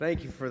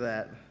Thank you for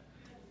that.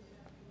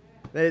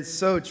 That is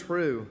so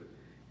true.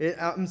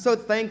 I'm so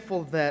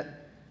thankful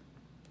that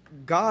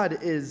God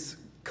is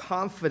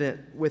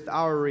confident with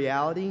our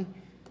reality,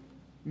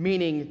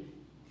 meaning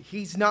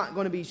He's not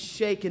going to be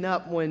shaken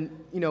up when,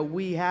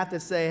 we have to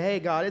say, hey,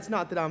 God, it's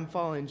not that I'm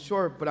falling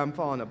short, but I'm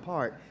falling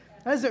apart.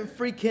 That doesn't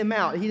freak Him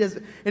out. He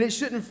doesn't, and it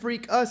shouldn't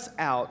freak us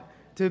out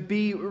to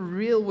be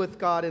real with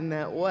God in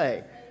that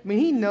way. I mean,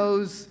 He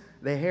knows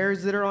the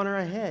hairs that are on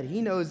our head. He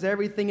knows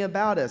everything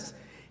about us.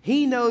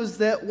 He knows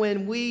that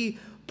when we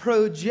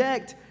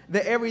project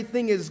that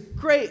everything is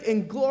great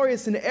and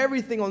glorious and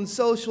everything on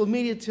social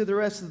media to the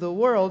rest of the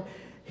world,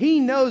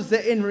 He knows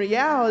that in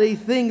reality,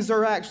 things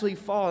are actually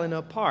falling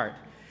apart.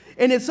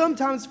 And it's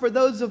sometimes for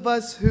those of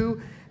us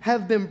who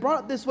have been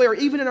brought this way, or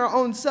even in our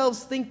own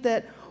selves think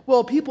that,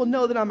 well, people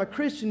know that I'm a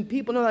Christian,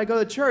 people know that I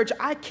go to church,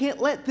 I can't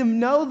let them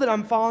know that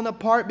I'm falling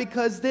apart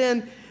because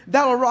then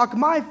that'll rock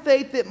my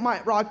faith, it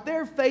might rock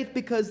their faith,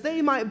 because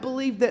they might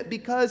believe that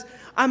because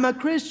I'm a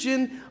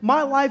Christian,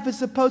 my life is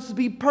supposed to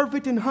be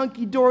perfect and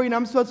hunky-dory and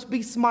I'm supposed to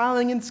be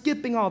smiling and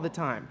skipping all the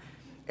time.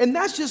 And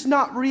that's just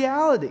not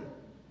reality.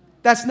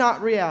 That's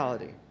not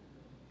reality.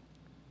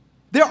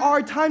 There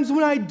are times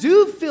when I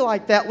do feel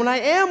like that, when I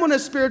am on a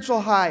spiritual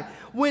high,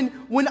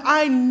 when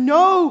I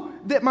know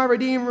that my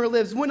Redeemer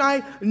lives, when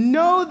I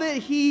know that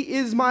He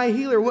is my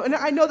healer, when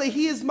I know that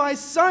He is my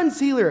son's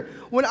healer,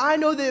 when I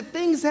know that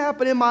things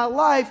happen in my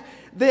life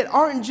that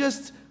aren't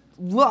just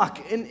luck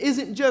and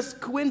isn't just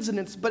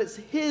coincidence, but it's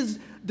His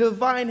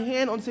divine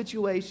hand on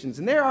situations.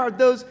 And there are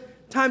those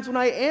times when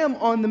I am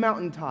on the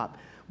mountaintop,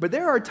 but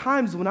there are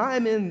times when I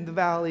am in the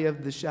valley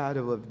of the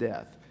shadow of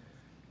death,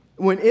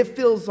 when it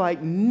feels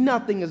like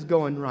nothing is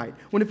going right,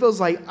 when it feels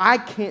like I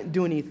can't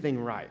do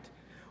anything right.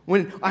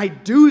 When I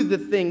do the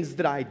things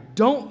that I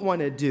don't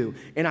want to do,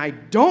 and I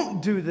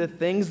don't do the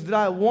things that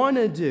I want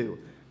to do.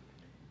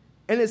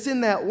 And it's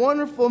in that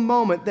wonderful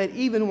moment that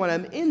even when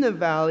I'm in the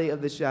valley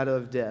of the shadow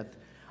of death,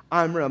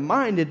 I'm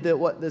reminded that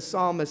what the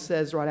psalmist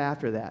says right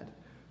after that,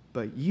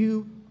 but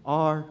you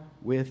are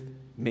with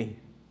me.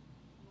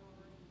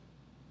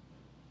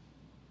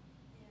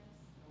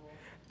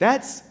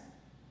 That's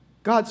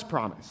God's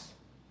promise.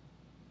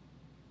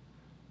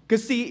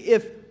 Because see,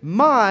 if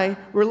my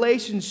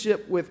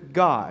relationship with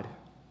God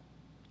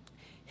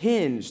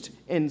hinged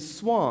and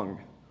swung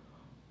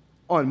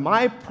on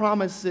my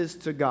promises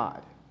to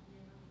God,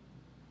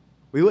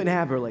 we wouldn't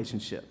have a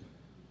relationship.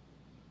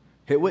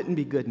 It wouldn't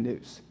be good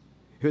news.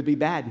 It would be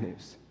bad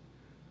news.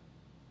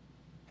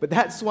 But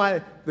that's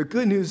why the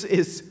good news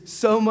is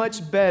so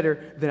much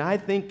better than I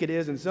think it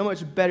is and so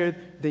much better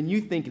than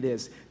you think it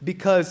is.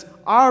 Because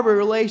our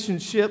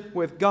relationship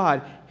with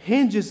God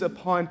hinges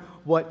upon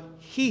what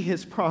He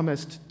has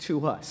promised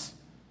to us.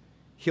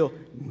 He'll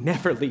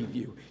never leave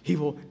you. He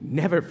will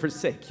never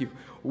forsake you.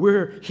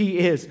 Where He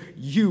is,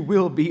 you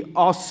will be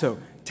also.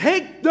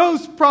 Take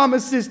those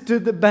promises to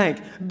the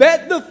bank.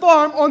 Bet the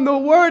farm on the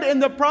word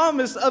and the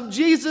promise of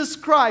Jesus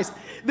Christ,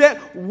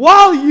 that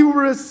while you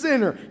were a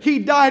sinner, He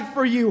died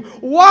for you.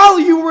 While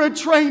you were a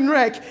train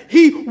wreck,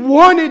 He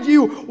wanted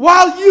you.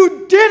 While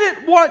you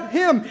didn't want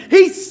Him,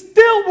 He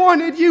still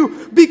wanted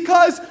you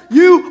because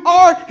you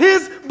are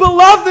His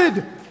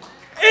beloved.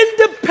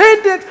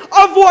 Independent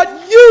of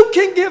what you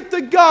can give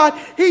to God,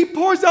 He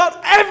pours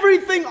out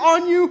everything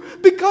on you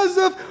because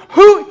of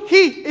who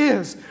He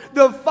is.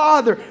 The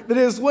Father that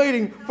is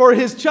waiting for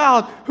His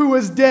child who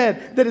was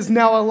dead, that is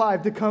now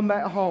alive to come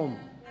back home.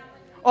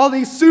 All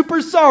these super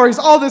sorries,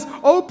 all this,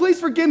 oh, please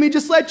forgive me,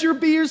 just let you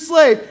be your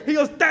slave. He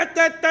goes,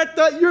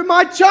 you're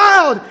my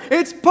child.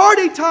 It's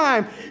party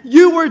time.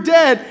 You were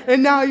dead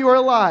and now you are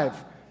alive.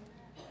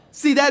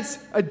 See, that's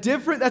a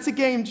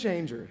game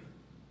changer.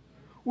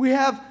 We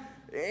have,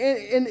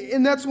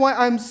 and that's why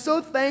I'm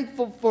so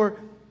thankful for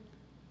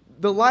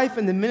the life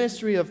and the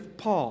ministry of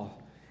Paul.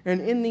 And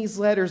in these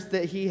letters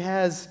that he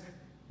has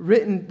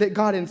written, that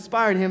God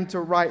inspired him to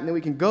write, and that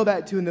we can go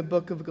back to in the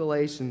book of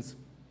Galatians.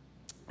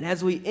 And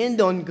as we end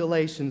on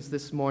Galatians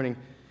this morning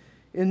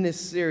in this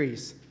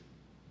series,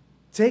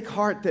 take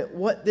heart that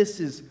what this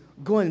is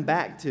going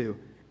back to.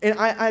 And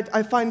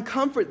I find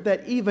comfort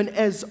that even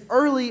as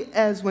early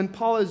as when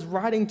Paul is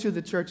writing to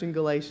the church in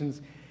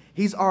Galatians,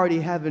 he's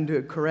already having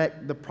to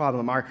correct the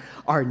problem.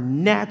 Our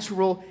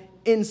natural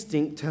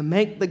instinct to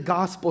make the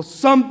gospel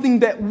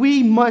something that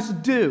we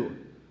must do.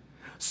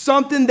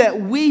 Something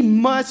that we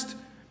must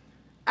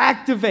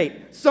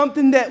activate.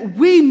 Something that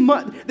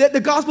that the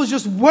gospel is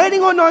just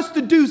waiting on us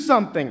to do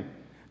something.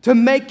 To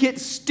make it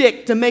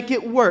stick, to make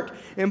it work.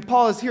 And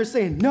Paul is here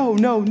saying, no.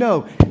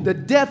 The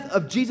death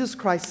of Jesus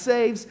Christ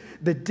saves.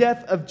 The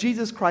death of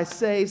Jesus Christ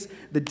saves.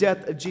 The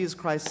death of Jesus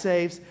Christ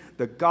saves.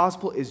 The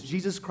gospel is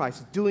Jesus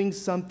Christ doing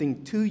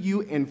something to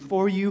you and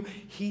for you.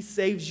 He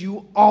saves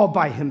you all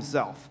by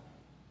Himself.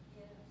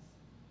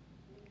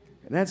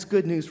 And that's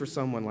good news for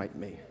someone like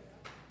me.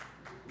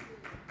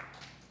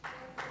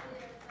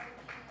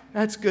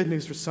 That's good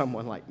news for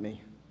someone like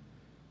me.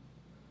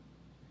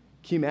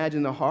 Can you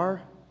imagine the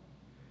horror?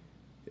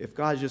 If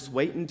God's just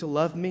waiting to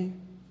love me,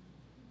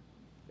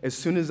 as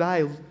soon as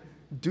I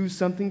do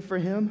something for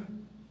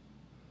Him,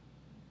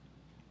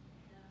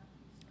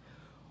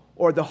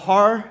 or the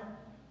horror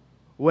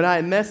when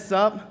I mess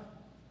up,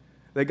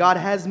 that God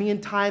has me in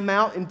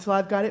timeout until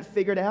I've got it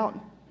figured out.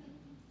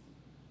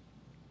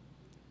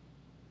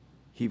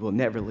 He will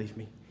never leave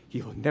me.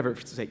 He will never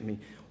forsake me,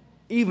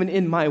 even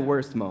in my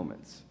worst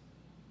moments,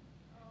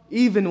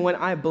 even when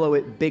I blow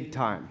it big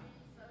time.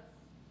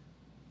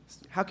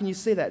 How can you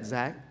say that,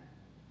 Zach?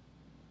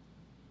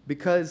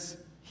 Because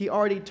he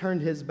already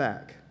turned his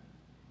back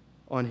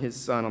on his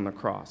son on the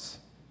cross.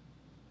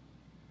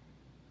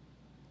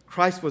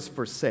 Christ was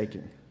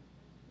forsaken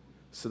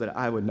so that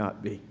I would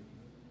not be.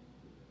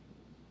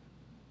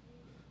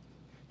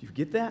 Do you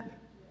get that? Do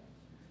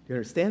you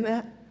understand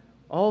that?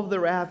 All of the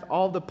wrath,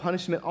 all of the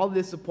punishment, all the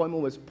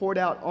disappointment was poured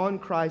out on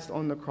Christ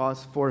on the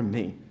cross for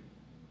me.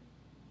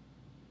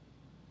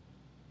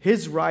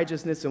 His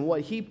righteousness and what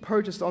he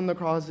purchased on the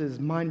cross is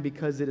mine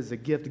because it is a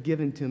gift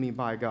given to me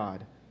by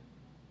God.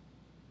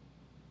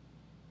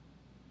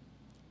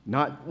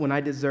 Not when I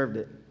deserved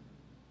it,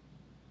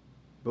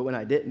 but when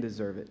I didn't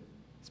deserve it.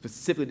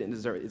 Specifically didn't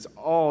deserve it. It's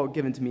all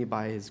given to me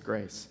by his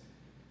grace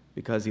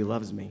because he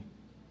loves me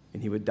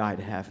and he would die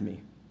to have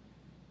me.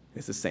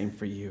 It's the same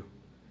for you,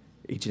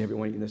 each and every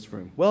one in this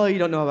room. Well, you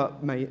don't know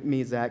about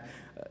me, Zach.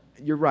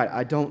 You're right,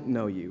 I don't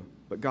know you,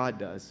 but God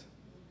does.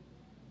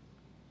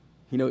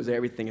 He knows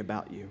everything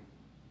about you.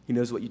 He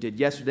knows what you did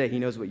yesterday, he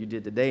knows what you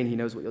did today, and he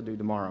knows what you'll do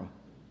tomorrow.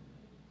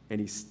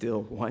 And he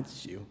still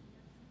wants you.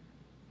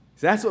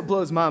 So that's what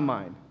blows my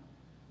mind.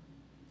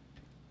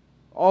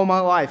 All my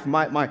life,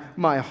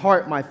 my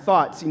heart, my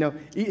thoughts,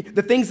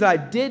 the things that I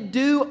did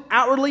do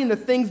outwardly and the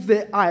things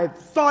that I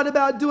thought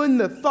about doing,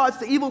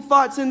 the evil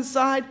thoughts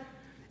inside,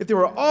 if they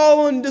were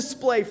all on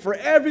display for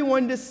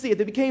everyone to see, if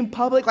they became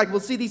public, like we'll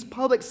see these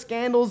public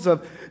scandals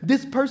of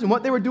this person,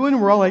 what they were doing,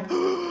 and we're all like,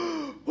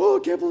 oh, I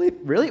can't believe,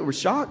 really? We're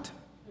shocked?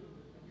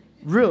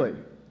 Really?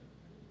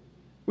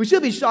 We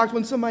should be shocked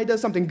when somebody does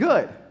something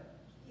good.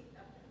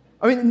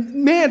 I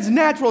mean, man's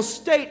natural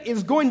state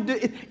is going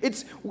to,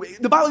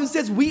 the Bible even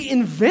says we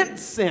invent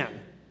sin.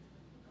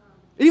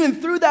 It even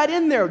threw that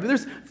in there.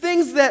 There's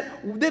things that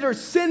are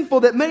sinful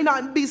that may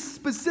not be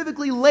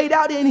specifically laid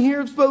out in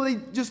here, so they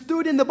just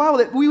threw it in the Bible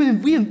that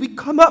we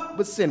come up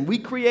with sin. We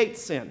create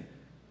sin.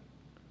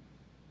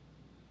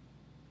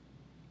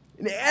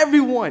 And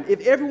if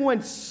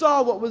everyone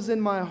saw what was in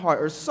my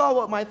heart or saw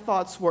what my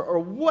thoughts were or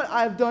what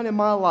I've done in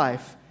my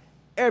life,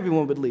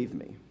 everyone would leave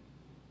me.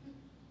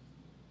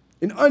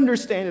 And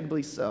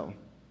understandably so.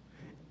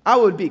 I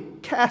would be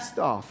cast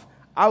off.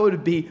 I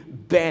would be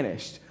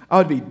banished. I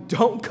would be,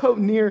 don't go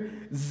near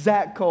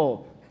Zach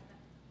Cole.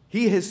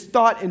 He has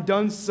thought and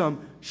done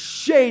some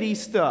shady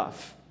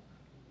stuff.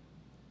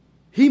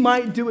 He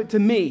might do it to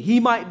me.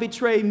 He might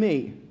betray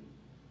me.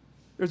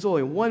 There's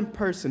only one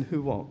person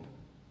who won't.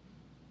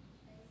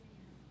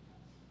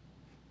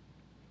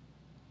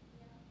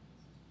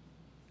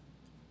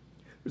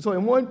 There's only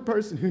one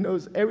person who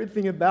knows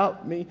everything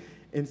about me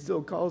and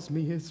still calls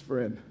me his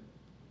friend.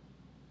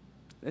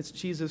 That's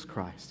Jesus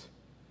Christ.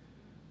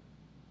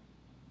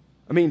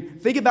 I mean,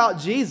 think about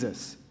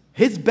Jesus.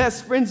 His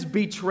best friends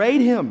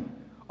betrayed him.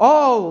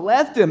 All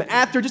left him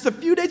after just a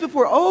few days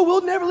before. Oh,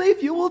 we'll never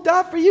leave you. We'll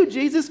die for you,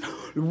 Jesus.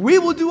 We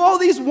will do all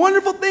these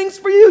wonderful things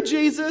for you,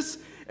 Jesus.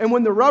 And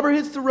when the rubber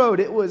hits the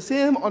road, it was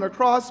him on a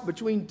cross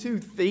between two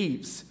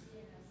thieves.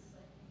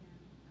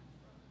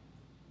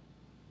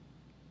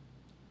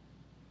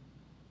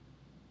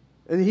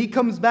 And he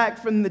comes back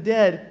from the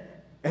dead,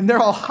 and they're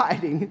all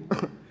hiding.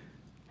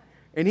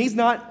 And he's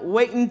not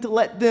waiting to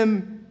let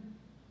him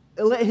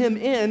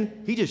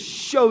in. He just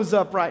shows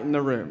up right in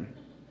the room.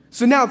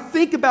 So now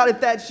think about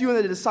if that's you and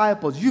the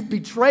disciples. You've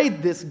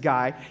betrayed this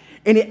guy,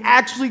 and it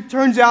actually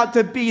turns out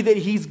to be that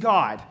he's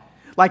God,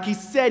 like he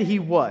said he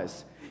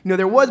was.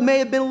 There may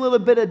have been a little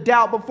bit of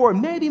doubt before.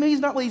 Maybe he's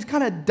not. He's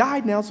kind of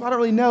died now, so I don't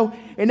really know.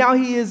 And now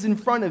he is in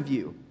front of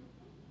you.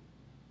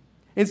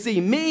 And see,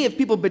 if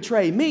people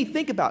betray me,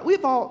 think about it.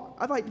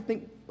 I don't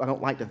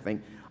like to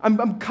think.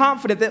 I'm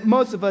confident that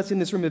most of us in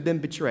this room have been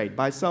betrayed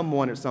by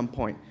someone at some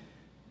point.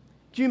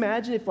 Can you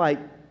imagine if,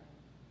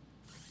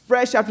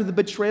 fresh after the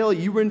betrayal,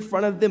 you were in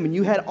front of them and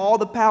you had all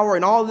the power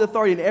and all the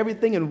authority and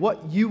everything and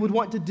what you would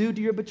want to do to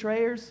your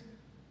betrayers?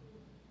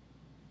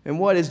 And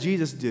what does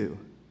Jesus do?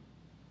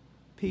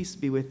 Peace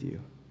be with you.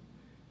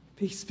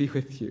 Peace be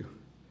with you.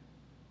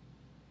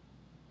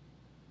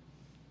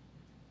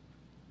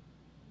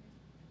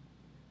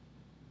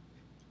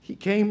 He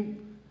came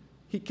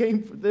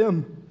for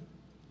them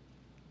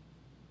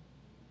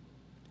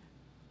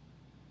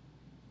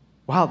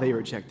while they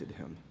rejected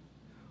him,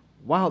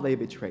 while they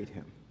betrayed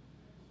him.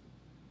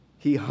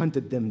 He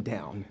hunted them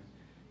down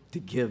to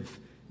give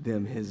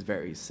them his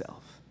very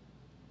self.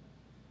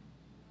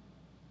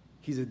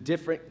 He's a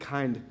different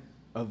kind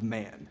of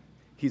man.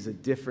 He's a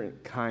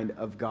different kind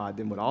of God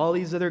than what all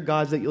these other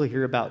gods that you'll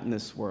hear about in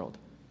this world.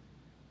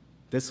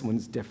 This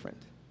one's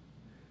different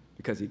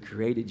because he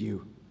created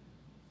you.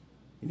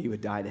 And he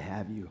would die to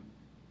have you.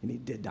 And he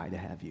did die to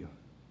have you.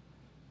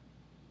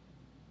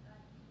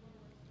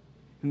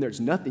 And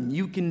there's nothing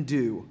you can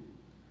do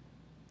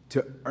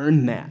to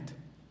earn that.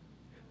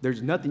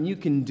 There's nothing you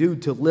can do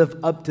to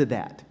live up to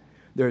that.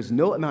 There's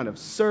no amount of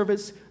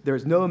service,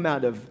 there's no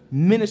amount of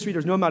ministry,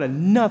 there's no amount of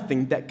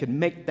nothing that can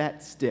make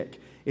that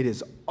stick. It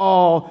is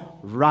all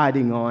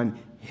riding on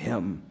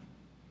him.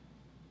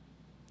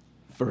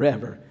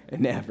 Forever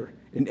and ever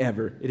and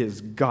ever, it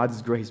is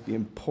God's grace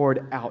being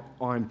poured out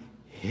on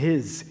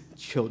his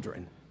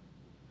children.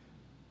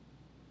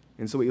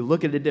 And so we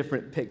look at a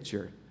different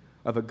picture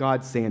of a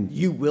God saying,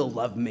 you will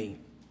love me.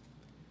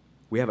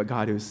 We have a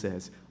God who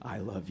says, I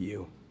love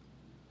you.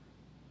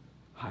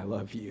 I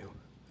love you.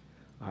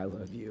 I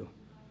love you.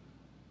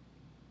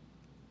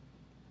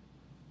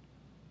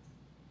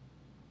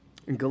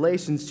 In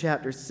Galatians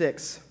chapter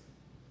 6,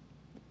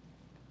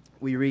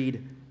 we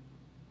read,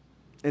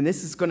 and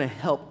this is going to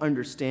help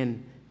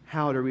understand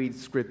how to read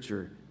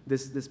Scripture,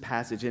 this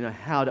passage, and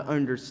how to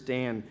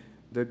understand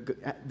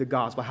the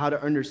gospel, how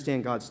to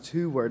understand God's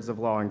two words of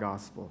law and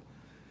gospel.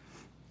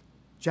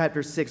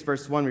 Chapter 6,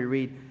 verse 1, we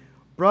read,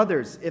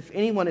 brothers, if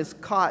anyone is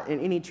caught in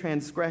any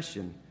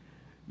transgression,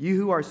 you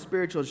who are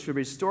spiritual should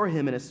restore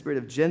him in a spirit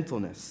of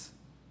gentleness.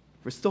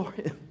 Restore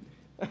him.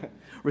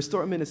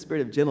 Restore him in a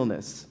spirit of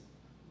gentleness.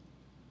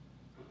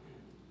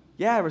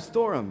 Yeah,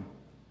 restore him.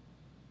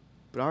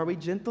 But are we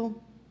gentle?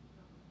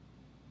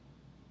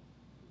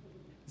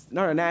 It's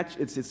not a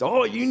natural, it's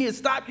oh, you need to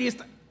stop.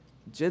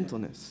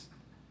 Gentleness.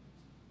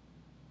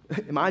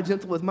 Am I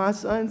gentle with my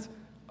sons?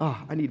 Oh,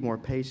 I need more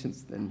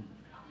patience than.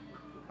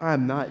 I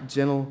am not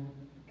gentle.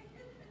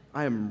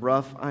 I am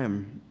rough.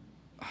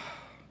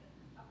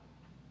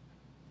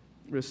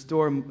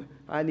 Restore.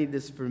 I need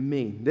this for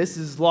me. This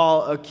is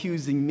law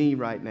accusing me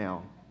right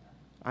now.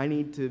 I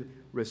need to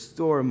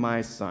restore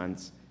my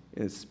sons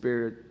in a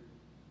spirit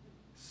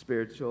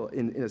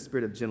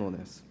of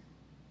gentleness.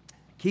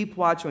 Keep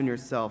watch on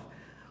yourself,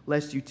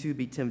 lest you too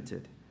be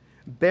tempted.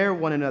 Bear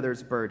one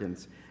another's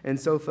burdens, and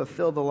so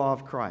fulfill the law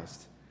of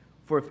Christ.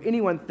 For if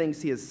anyone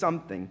thinks he is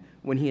something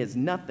when he is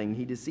nothing,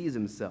 he deceives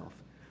himself.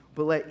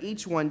 But let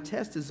each one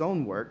test his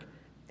own work,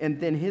 and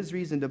then his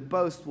reason to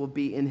boast will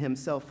be in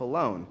himself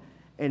alone,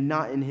 and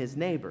not in his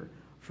neighbor,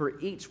 for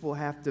each will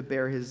have to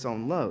bear his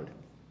own load.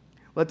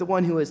 Let the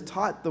one who is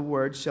taught the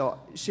word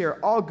shall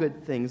share all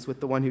good things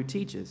with the one who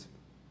teaches.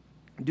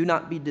 Do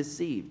not be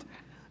deceived.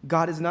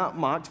 God is not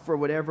mocked, for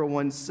whatever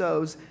one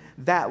sows,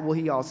 that will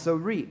he also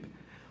reap.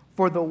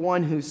 For the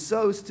one who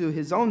sows to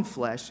his own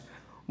flesh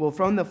will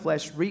from the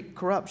flesh reap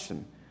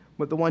corruption,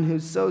 but the one who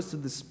sows to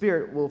the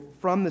Spirit will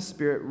from the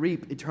Spirit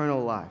reap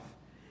eternal life.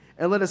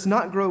 And let us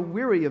not grow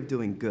weary of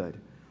doing good,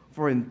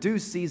 for in due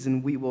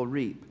season we will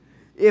reap,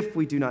 if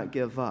we do not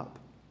give up.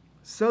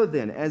 So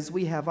then, as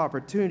we have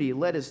opportunity,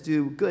 let us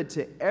do good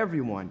to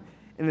everyone,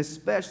 and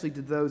especially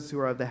to those who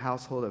are of the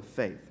household of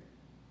faith.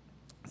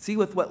 See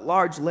with what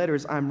large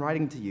letters I am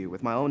writing to you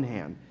with my own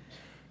hand.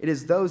 It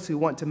is those who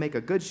want to make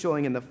a good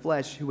showing in the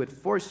flesh who would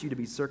force you to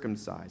be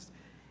circumcised,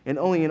 and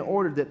only in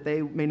order that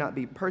they may not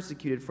be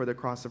persecuted for the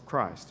cross of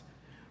Christ.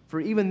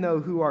 For even though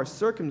who are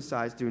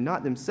circumcised do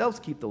not themselves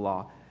keep the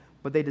law,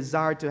 but they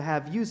desire to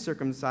have you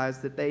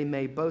circumcised that they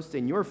may boast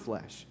in your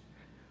flesh.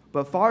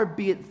 But far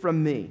be it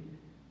from me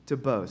to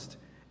boast,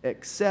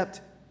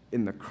 except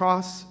in the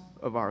cross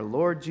of our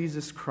Lord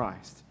Jesus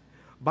Christ,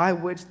 by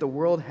which the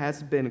world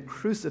has been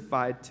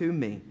crucified to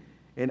me,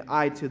 and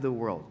I to the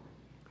world.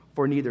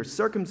 For neither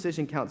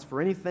circumcision counts for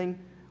anything,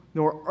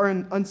 nor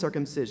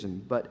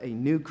uncircumcision, but a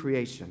new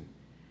creation.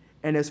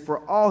 And as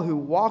for all who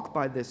walk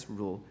by this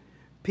rule,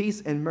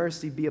 peace and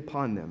mercy be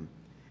upon them,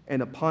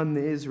 and upon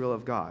the Israel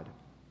of God.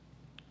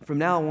 From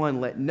now on,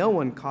 let no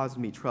one cause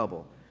me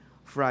trouble,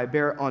 for I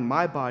bear on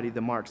my body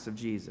the marks of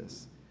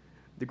Jesus.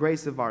 The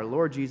grace of our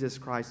Lord Jesus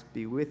Christ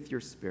be with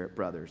your spirit,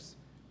 brothers.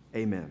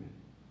 Amen.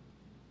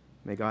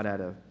 May God add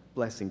a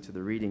blessing to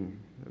the reading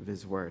of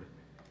his word.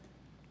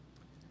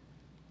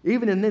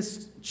 Even in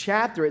this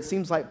chapter, it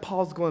seems like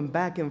Paul's going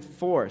back and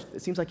forth.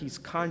 It seems like he's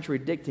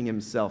contradicting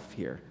himself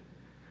here.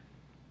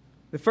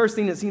 The first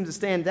thing that seems to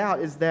stand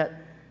out is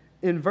that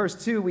in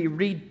verse 2, we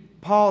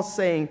read Paul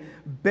saying,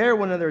 bear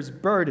one another's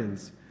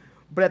burdens.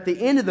 But at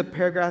the end of the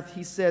paragraph,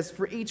 he says,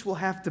 for each will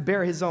have to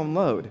bear his own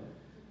load.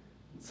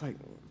 It's like,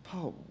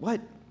 Paul, what?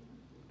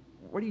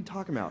 What are you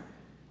talking about?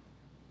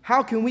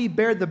 How can we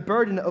bear the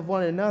burden of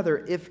one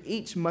another if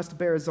each must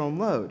bear his own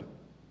load?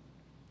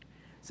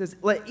 It says,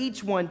 let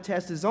each one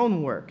test his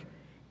own work,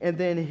 and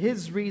then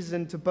his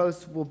reason to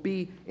boast will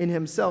be in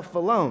himself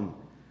alone.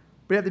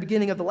 But at the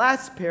beginning of the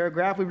last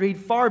paragraph, we read,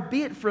 far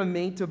be it from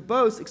me to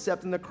boast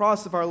except in the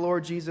cross of our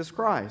Lord Jesus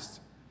Christ.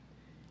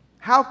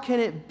 How can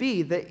it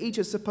be that each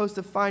is supposed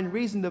to find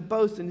reason to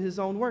boast in his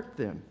own work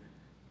then?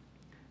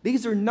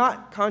 These are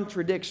not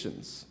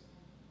contradictions,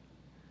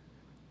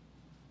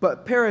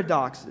 but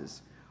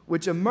paradoxes,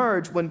 which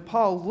emerge when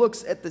Paul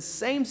looks at the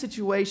same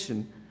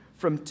situation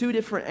from two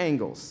different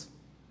angles,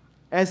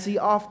 as he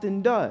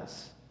often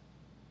does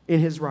in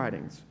his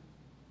writings.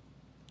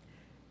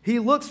 He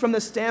looks from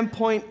the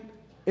standpoint,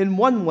 in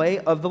one way,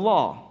 of the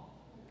law,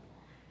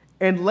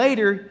 and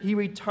later he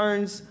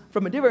returns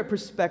from a different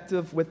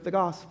perspective with the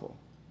gospel.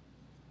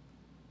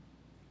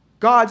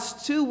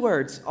 God's two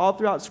words all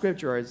throughout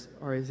Scripture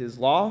are his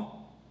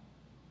law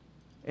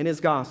and his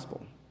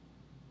gospel.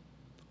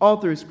 All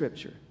through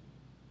Scripture.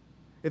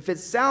 If it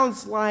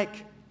sounds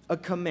like a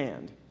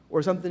command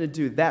or something to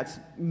do, that's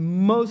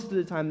most of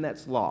the time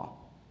that's law.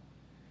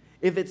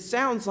 If it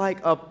sounds like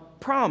a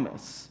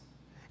promise,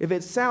 if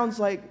it sounds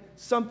like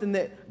something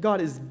that God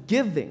is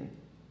giving,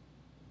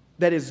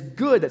 that is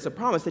good, that's a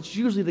promise, that's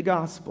usually the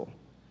gospel.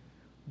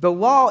 The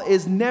law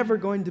is never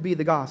going to be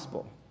the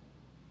gospel.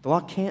 The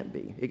law can't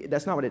be.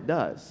 That's not what it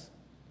does.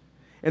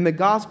 And the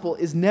gospel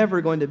is never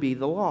going to be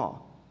the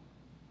law.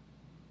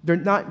 They're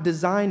not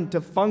designed to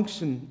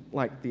function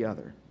like the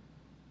other.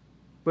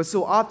 But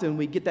so often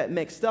we get that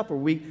mixed up, or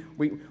we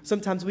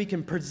sometimes we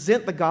can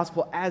present the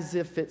gospel as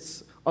if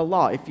it's a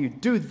law. If you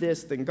do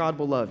this, then God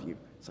will love you.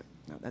 It's like,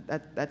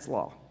 no, that's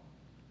law.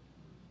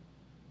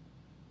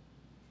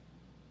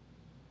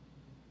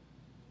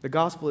 The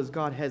gospel is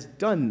God has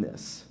done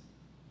this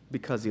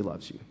because he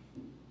loves you.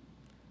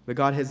 That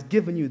God has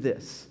given you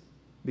this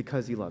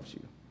because he loves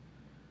you.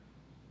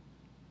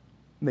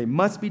 And they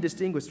must be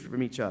distinguished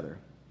from each other.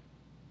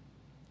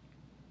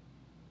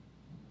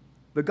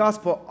 The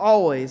gospel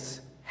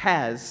always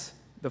has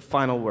the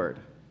final word.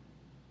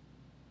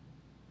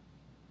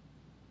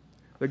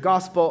 The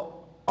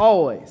gospel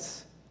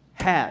always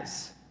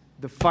has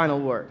the final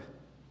word.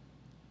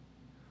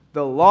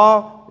 The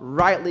law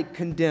rightly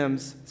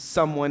condemns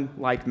someone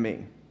like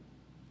me.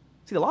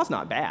 See, the law's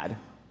not bad.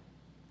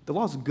 The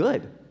law's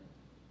good.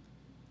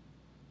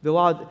 The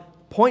law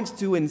points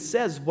to and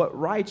says what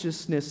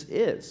righteousness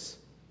is.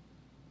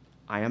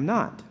 I am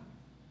not.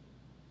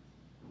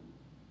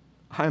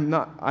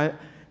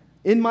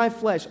 In my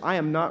flesh, I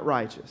am not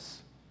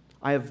righteous.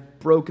 I have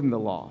broken the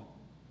law.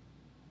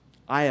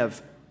 I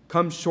have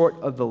come short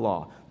of the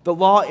law. The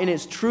law in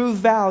its true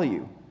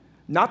value,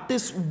 not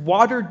this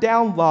watered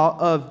down law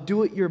of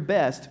do it your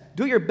best.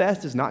 Do it your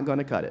best is not going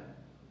to cut it.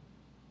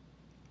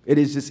 It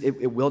is just,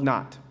 it will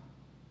not.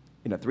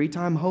 In a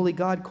 3-time holy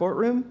God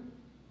courtroom,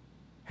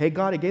 hey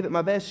God, I gave it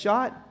my best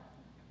shot.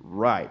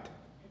 Right.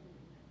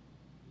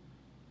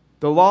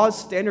 The law's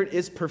standard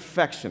is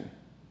perfection.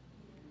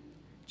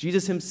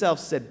 Jesus himself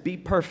said, be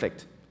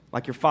perfect,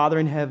 like your Father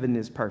in heaven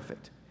is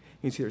perfect.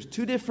 You see, there's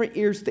 2 different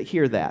ears that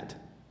hear that.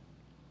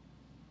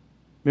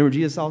 Remember,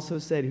 Jesus also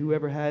said,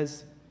 whoever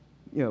has,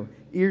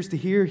 ears to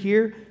hear,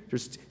 hear.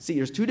 There's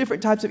 2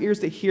 different types of ears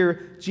that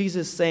hear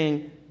Jesus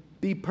saying,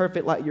 be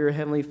perfect like your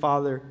heavenly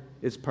Father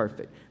is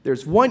perfect.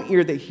 There's one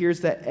ear that hears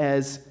that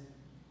as,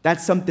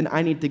 that's something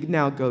I need to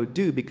now go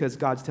do because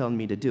God's telling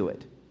me to do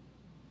it.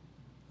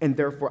 And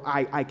therefore,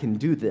 I can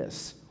do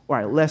this. Or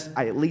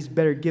I at least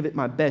better give it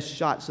my best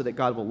shot so that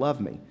God will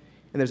love me.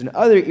 And there's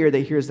another ear that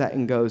hears that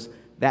and goes,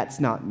 that's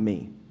not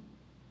me.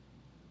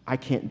 I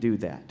can't do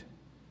that.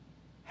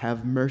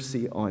 Have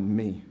mercy on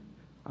me.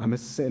 I'm a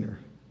sinner.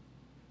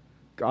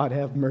 God,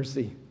 have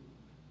mercy.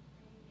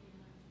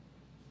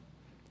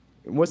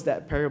 And what's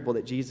that parable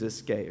that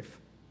Jesus gave?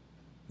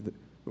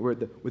 With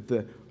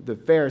the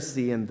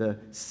Pharisee and the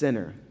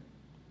sinner.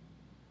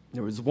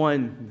 There was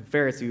one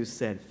Pharisee who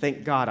said,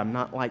 thank God I'm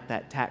not like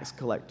that tax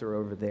collector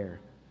over there.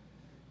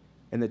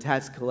 And the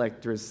tax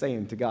collector is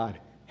saying to God,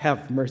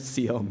 have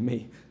mercy on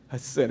me, a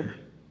sinner.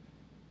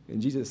 And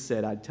Jesus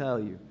said, I tell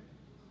you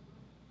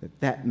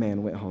that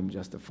man went home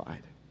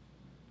justified.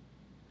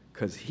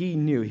 Because he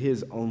knew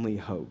his only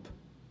hope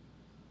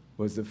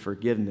was the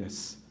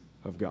forgiveness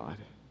of God.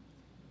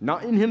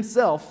 Not in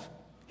himself.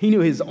 He knew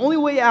his only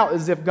way out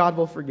is if God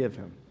will forgive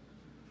him.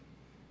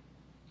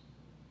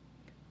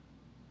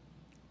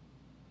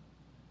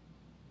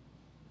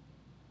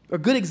 A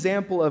good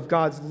example of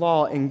God's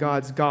law and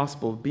God's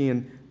gospel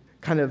being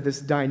kind of this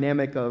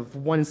dynamic of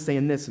one is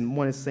saying this and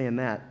one is saying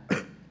that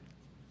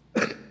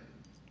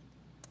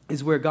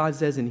is where God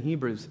says in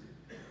Hebrews,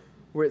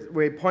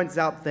 where he points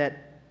out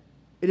that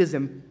it is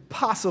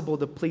impossible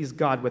to please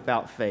God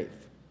without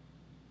faith.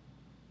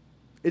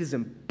 It is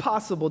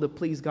impossible to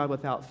please God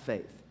without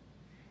faith.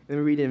 And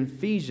we read in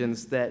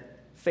Ephesians that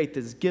faith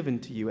is given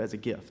to you as a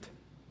gift.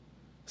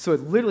 So it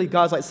literally,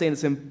 God's like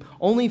saying,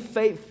 only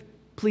faith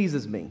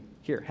pleases me.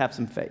 Here, have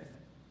some faith.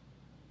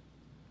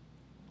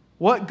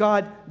 What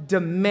God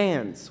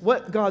demands,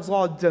 what God's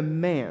law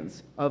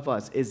demands of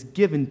us is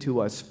given to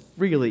us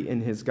freely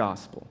in his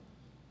gospel.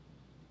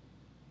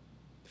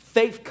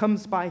 Faith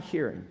comes by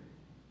hearing,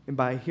 and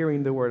by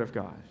hearing the word of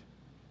God.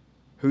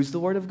 Who's the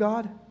word of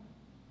God?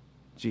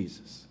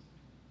 Jesus.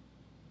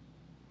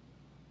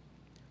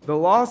 The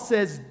law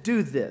says,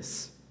 do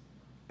this,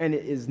 and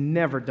it is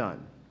never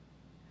done.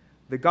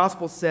 The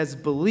gospel says,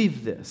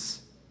 believe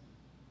this,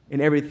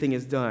 and everything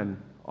is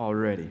done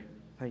already.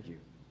 Thank you.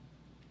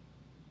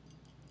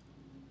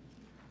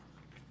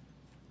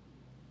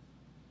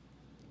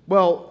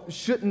 Well,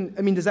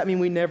 does that mean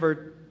we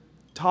never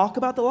talk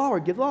about the law or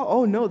give the law?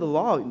 Oh, no, the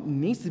law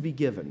needs to be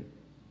given.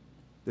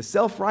 The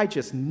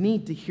self-righteous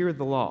need to hear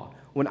the law.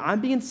 When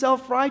I'm being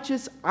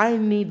self-righteous, I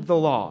need the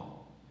law.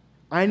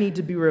 I need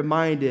to be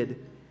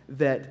reminded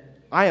that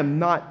I am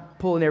not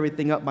pulling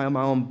everything up by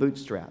my own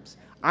bootstraps.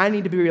 I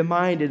need to be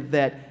reminded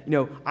that,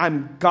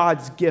 I'm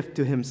God's gift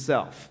to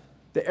himself,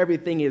 that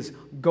everything is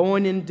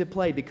going into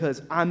play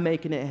because I'm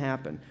making it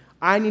happen.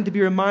 I need to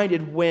be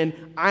reminded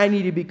when I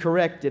need to be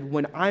corrected,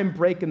 when I'm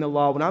breaking the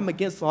law, when I'm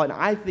against the law, and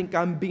I think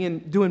I'm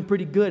doing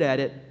pretty good at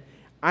it.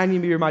 I need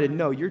to be reminded,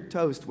 no, you're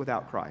toast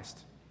without Christ.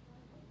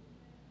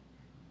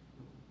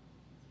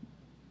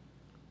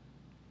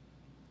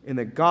 In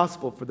the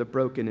gospel for the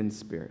broken in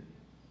spirit.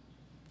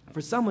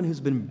 For someone who's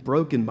been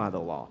broken by the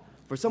law,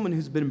 for someone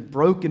who's been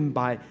broken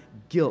by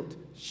guilt,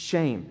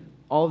 shame,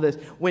 all this,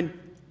 when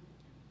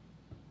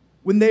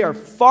they are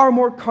far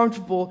more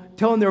comfortable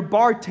telling their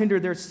bartender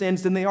their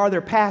sins than they are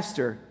their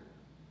pastor,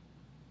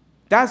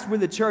 that's where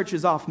the church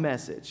is off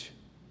message.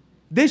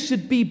 This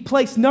should be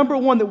place number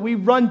one that we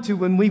run to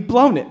when we've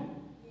blown it.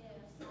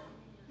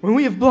 When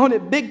we have blown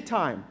it big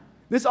time.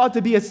 This ought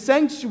to be a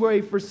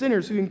sanctuary for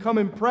sinners who can come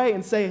and pray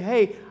and say,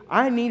 hey,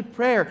 I need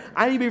prayer.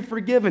 I need to be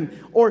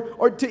forgiven.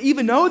 Or to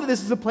even know that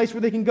this is a place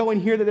where they can go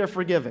and hear that they're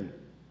forgiven.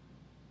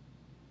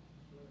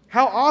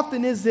 How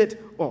often is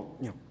it,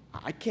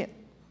 I can't.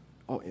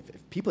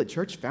 If people at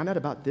church found out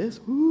about this,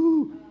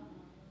 whoo.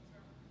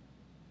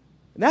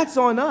 And that's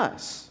on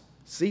us.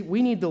 See,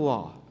 we need the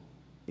law.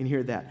 And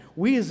hear that.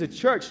 We as a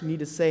church need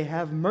to say,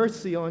 have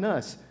mercy on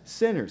us,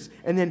 sinners.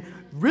 And then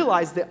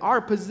realize that our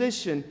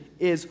position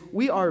is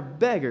we are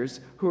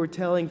beggars who are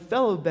telling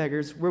fellow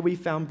beggars where we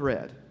found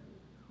bread.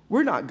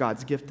 We're not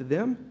God's gift to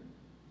them.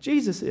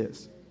 Jesus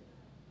is.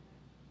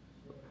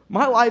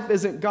 My life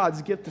isn't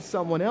God's gift to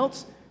someone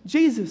else.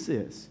 Jesus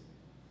is.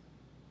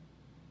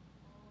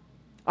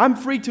 I'm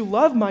free to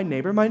love my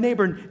neighbor. My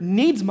neighbor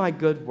needs my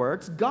good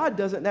works. God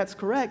doesn't, that's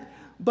correct.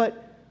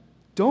 But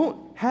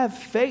don't have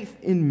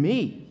faith in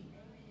me.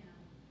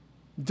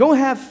 Don't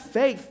have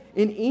faith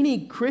in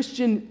any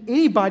Christian,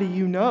 anybody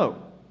you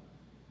know.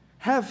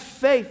 Have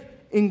faith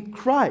in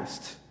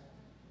Christ,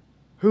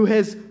 who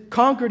has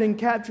conquered and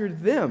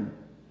captured them.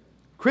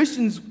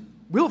 Christians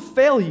will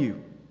fail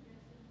you.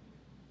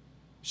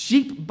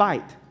 Sheep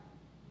bite.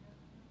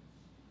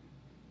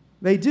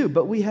 They do,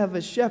 but we have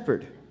a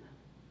shepherd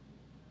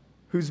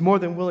who's more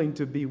than willing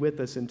to be with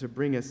us and to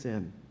bring us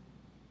in.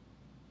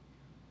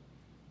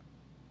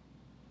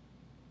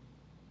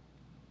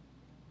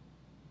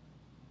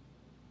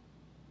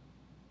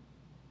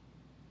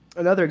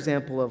 Another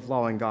example of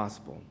law and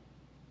gospel.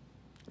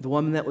 The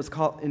woman that was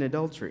caught in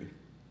adultery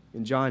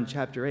in John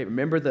chapter 8.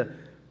 Remember the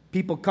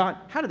people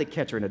caught? How did they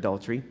catch her in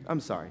adultery?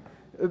 I'm sorry.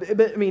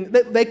 But,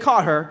 they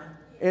caught her,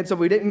 and so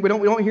we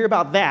don't hear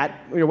about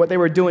that, what they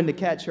were doing to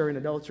catch her in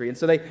adultery. And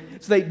so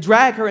they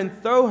drag her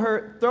and throw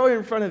her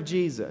in front of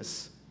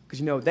Jesus.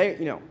 Because,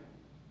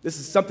 this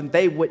is something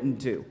they wouldn't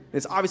do.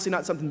 It's obviously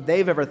not something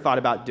they've ever thought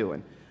about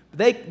doing.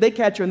 But they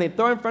catch her and they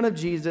throw her in front of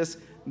Jesus,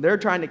 and they're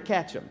trying to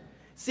catch him.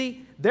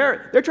 See,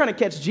 they're trying to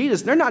catch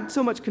Jesus. They're not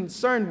so much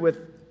concerned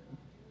with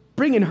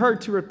bringing her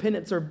to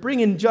repentance or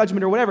bringing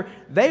judgment or whatever.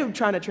 They're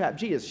trying to trap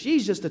Jesus.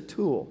 She's just a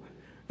tool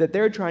that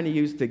they're trying to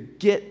use to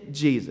get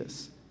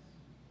Jesus.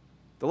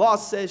 The law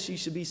says she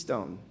should be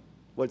stoned.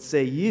 What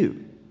say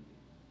you?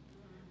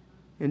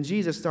 And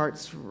Jesus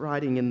starts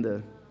writing in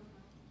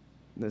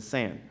the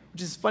sand,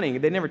 which is funny.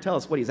 They never tell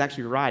us what he's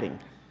actually writing.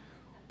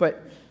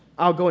 But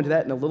I'll go into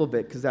that in a little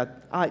bit because I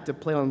like to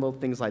play on little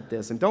things like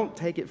this. And don't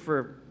take it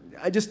for...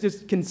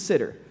 Just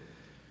consider.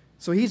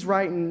 So he's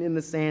writing in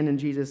the sand, and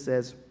Jesus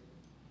says,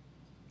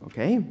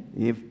 okay,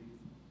 if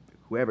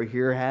whoever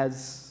here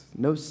has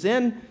no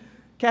sin,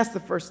 cast the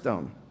first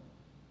stone.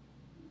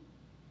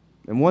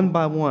 And one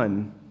by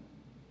one,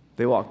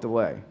 they walked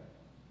away.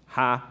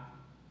 The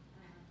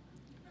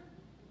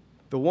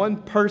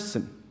one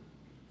person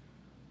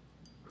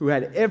who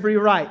had every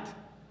right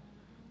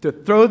to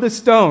throw the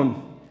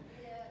stone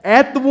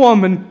at the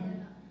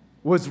woman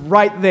was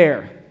right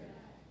there.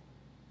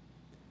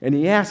 And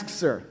he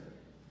asks her,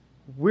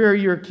 where are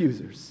your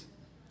accusers?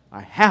 I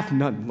have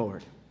none,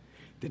 Lord.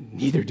 Then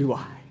neither do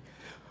I.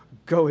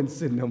 Go and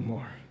sin no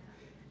more.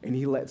 And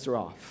he lets her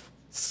off,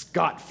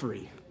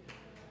 scot-free.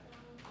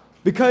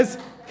 Because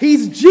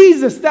he's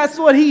Jesus. That's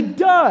what he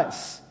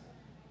does.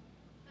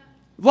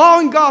 Law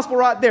and gospel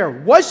right there.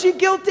 Was she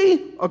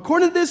guilty?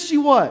 According to this, she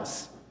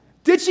was.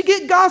 Did she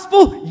get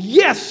gospel?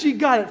 Yes, she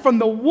got it from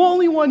the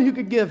only one who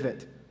could give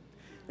it.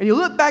 And you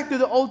look back through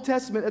the Old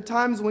Testament at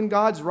times when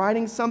God's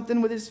writing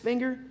something with his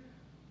finger.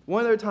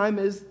 One other time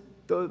is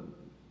the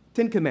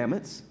Ten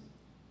Commandments.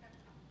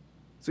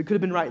 So he could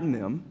have been writing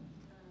them.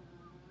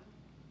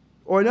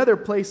 Or another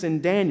place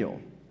in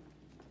Daniel.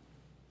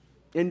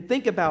 And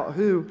think about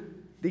who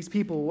these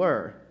people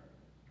were.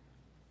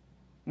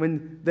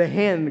 When the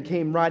hand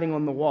came writing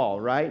on the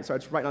wall, right?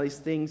 Starts writing all these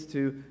things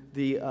to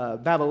the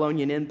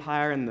Babylonian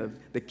Empire and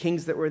the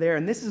kings that were there.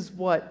 And this is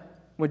what,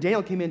 when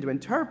Daniel came in to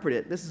interpret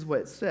it, this is what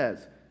it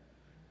says.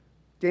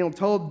 Daniel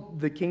told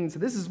the king, so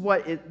this is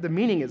what the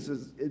meaning is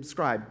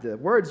described. The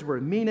words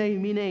were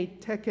mene,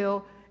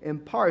 tekel,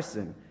 and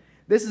parsin.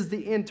 This is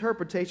the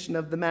interpretation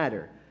of the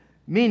matter.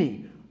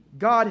 Meaning,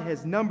 God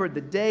has numbered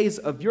the days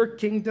of your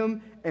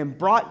kingdom and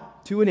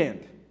brought to an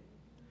end.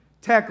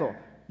 Tekel,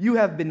 you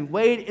have been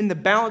weighed in the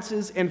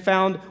balances and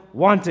found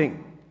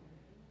wanting.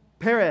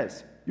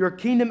 Perez, your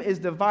kingdom is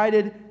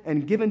divided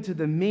and given to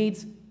the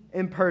Medes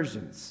and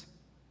Persians.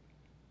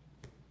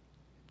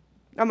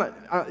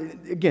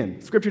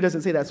 Again, Scripture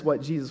doesn't say that's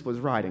what Jesus was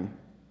writing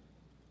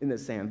in the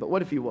sand, but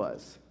what if he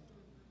was?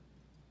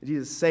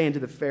 Jesus is saying to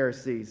the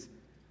Pharisees,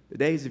 the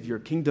days of your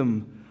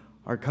kingdom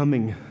are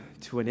coming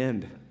to an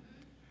end.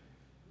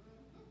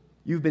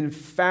 You've been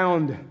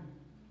found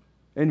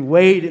and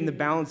weighed in the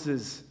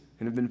balances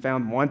and have been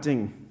found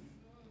wanting.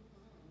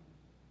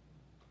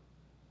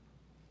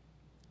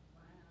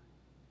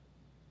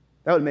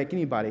 That would make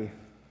anybody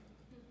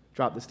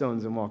drop the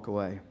stones and walk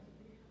away.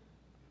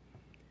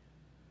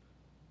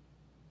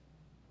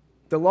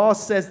 The law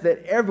says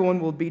that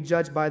everyone will be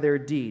judged by their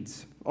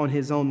deeds on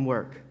his own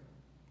work.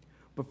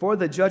 Before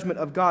the judgment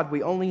of God,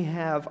 we only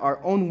have our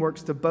own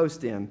works to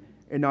boast in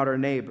and not our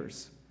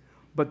neighbors.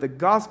 But the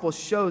gospel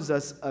shows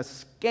us a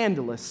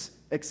scandalous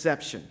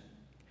exception.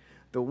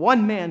 The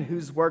one man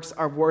whose works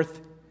are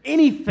worth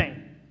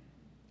anything,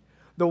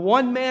 the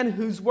one man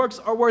whose works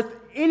are worth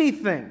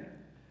anything,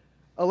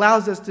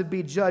 allows us to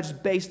be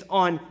judged based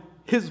on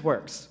his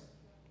works,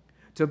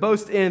 to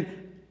boast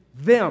in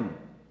them.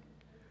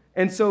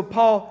 And so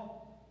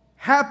Paul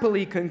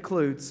happily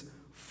concludes,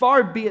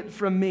 far be it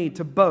from me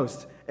to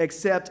boast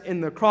except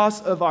in the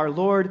cross of our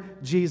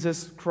Lord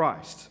Jesus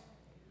Christ.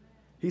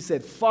 He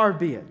said, far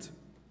be it,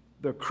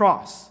 the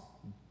cross,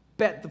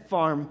 bet the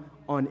farm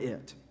on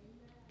it.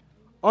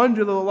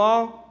 Under the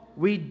law,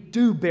 we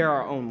do bear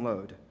our own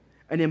load,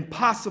 an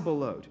impossible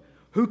load.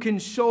 Who can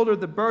shoulder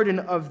the burden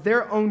of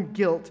their own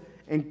guilt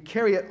and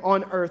carry it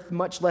on earth,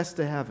 much less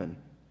to heaven?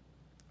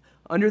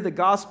 Under the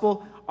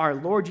gospel, our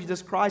Lord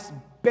Jesus Christ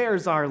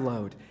bears our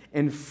load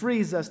and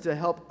frees us to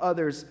help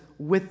others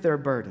with their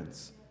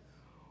burdens.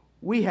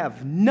 We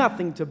have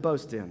nothing to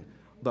boast in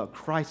but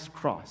Christ's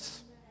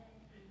cross.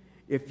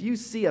 If you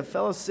see a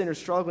fellow sinner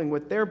struggling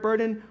with their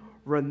burden,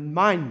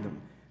 remind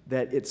them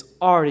that it's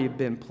already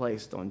been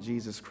placed on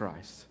Jesus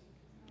Christ.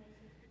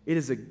 It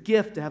is a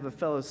gift to have a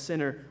fellow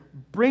sinner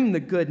bring the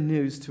good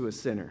news to a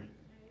sinner.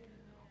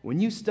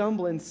 When you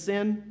stumble in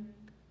sin,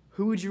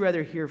 who would you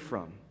rather hear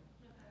from?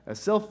 A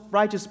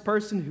self-righteous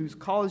person who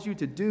calls you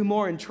to do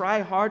more and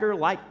try harder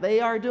like they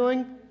are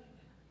doing?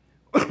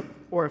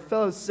 Or a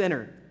fellow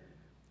sinner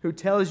who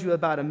tells you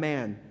about a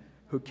man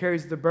who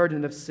carries the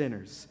burden of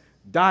sinners,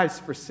 dies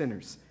for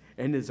sinners,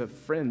 and is a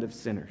friend of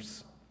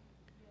sinners?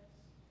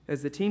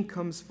 As the team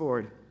comes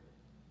forward,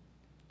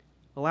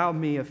 allow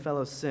me, a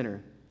fellow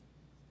sinner,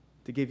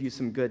 to give you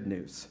some good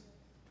news.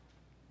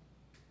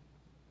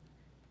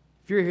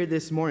 If you're here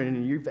this morning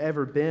and you've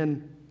ever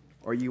been,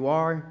 or you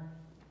are,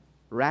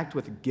 racked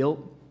with guilt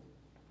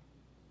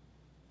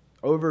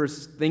over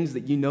things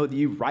that you know that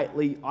you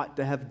rightly ought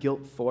to have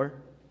guilt for,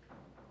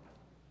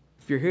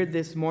 if you're here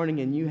this morning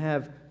and you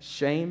have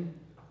shame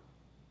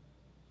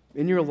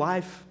in your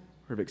life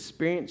or have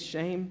experienced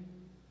shame,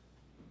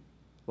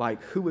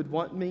 like who would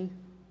want me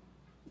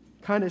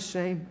kind of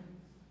shame,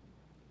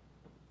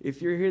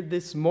 if you're here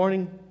this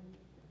morning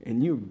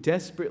and you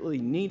desperately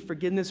need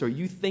forgiveness, or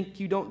you think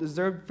you don't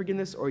deserve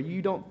forgiveness, or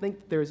you don't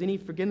think there's any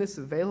forgiveness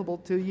available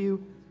to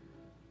you,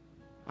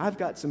 I've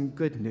got some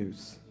good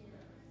news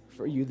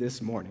for you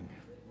this morning.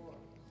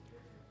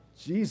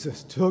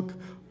 Jesus took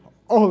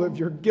all of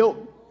your guilt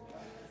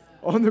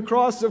on the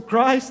cross of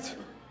Christ.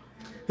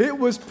 It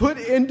was put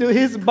into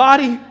his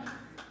body.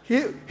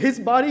 His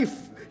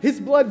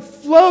blood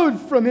flowed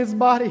from his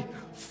body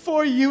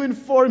for you and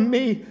for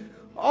me.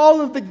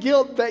 All of the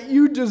guilt that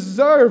you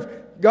deserve,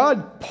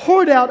 God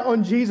poured out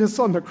on Jesus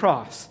on the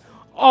cross.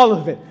 All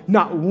of it.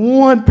 Not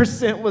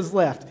 1% was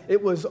left.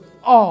 It was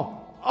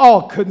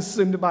all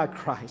consumed by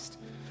Christ.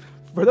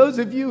 For those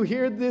of you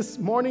here this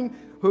morning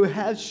who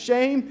have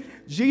shame,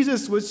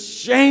 Jesus was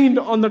shamed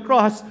on the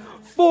cross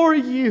for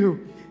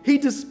you. He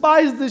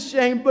despised the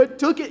shame, but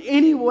took it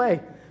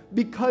anyway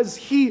because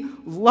he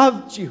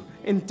loved you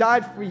and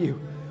died for you.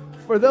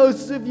 For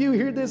those of you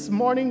here this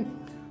morning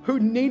who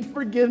need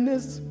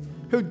forgiveness,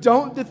 who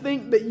don't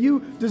think that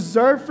you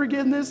deserve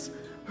forgiveness,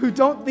 who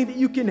don't think that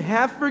you can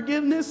have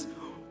forgiveness,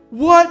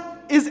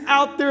 what is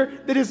out there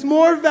that is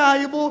more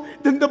valuable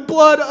than the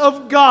blood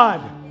of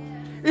God?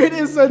 It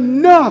is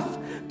enough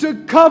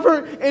to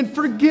cover and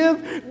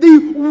forgive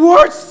the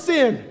worst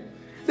sin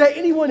that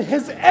anyone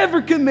has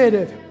ever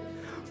committed.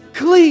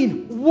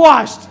 Clean,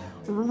 washed,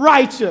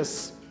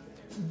 righteous,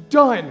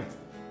 done.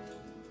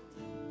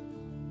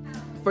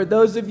 For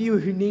those of you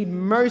who need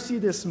mercy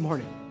this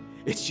morning,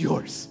 it's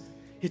yours.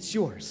 It's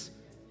yours.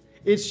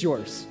 It's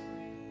yours.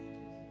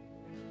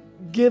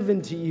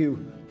 Given to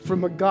you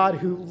from a God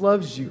who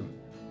loves you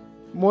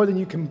more than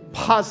you can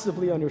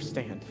possibly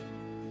understand.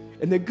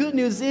 And the good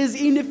news is,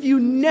 even if you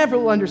never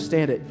will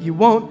understand it, you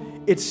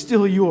won't, it's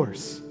still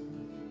yours.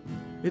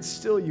 It's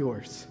still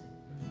yours.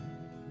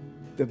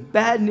 The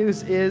bad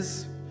news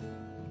is,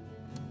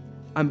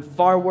 I'm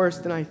far worse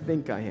than I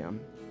think I am.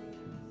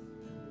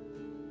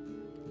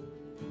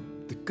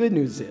 The good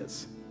news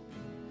is,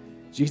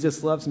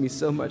 Jesus loves me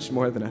so much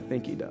more than I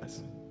think he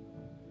does.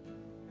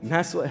 And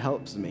that's what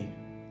helps me,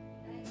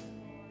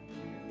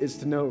 is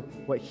to know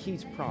what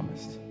He's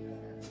promised.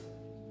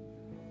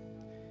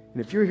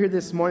 And if you're here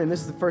this morning,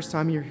 this is the first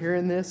time you're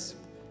hearing this,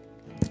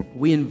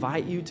 we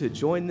invite you to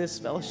join this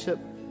fellowship.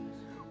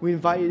 We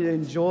invite you to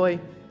enjoy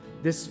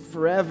this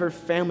forever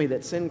family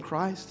that's in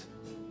Christ.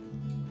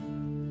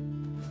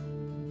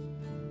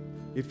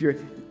 If you're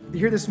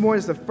here this morning,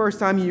 it's the first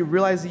time you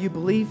realize that you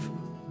believe.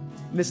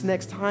 And this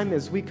next time,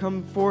 as we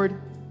come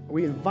forward,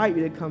 we invite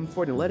you to come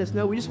forward and let us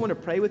know. We just want to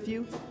pray with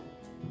you.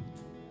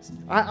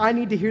 I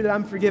need to hear that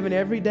I'm forgiven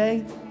every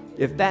day.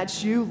 If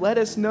that's you, let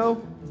us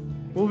know.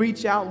 We'll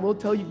reach out and we'll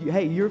tell you,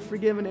 hey, you're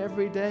forgiven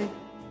every day.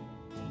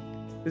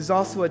 This is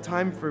also a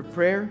time for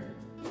prayer.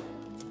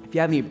 If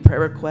you have any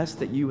prayer requests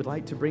that you would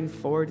like to bring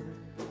forward,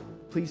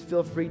 please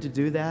feel free to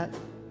do that.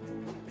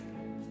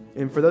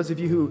 And for those of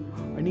you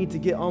who need to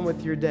get on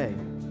with your day,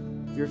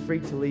 you're free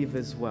to leave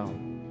as well.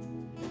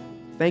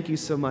 Thank you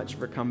so much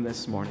for coming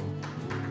this morning.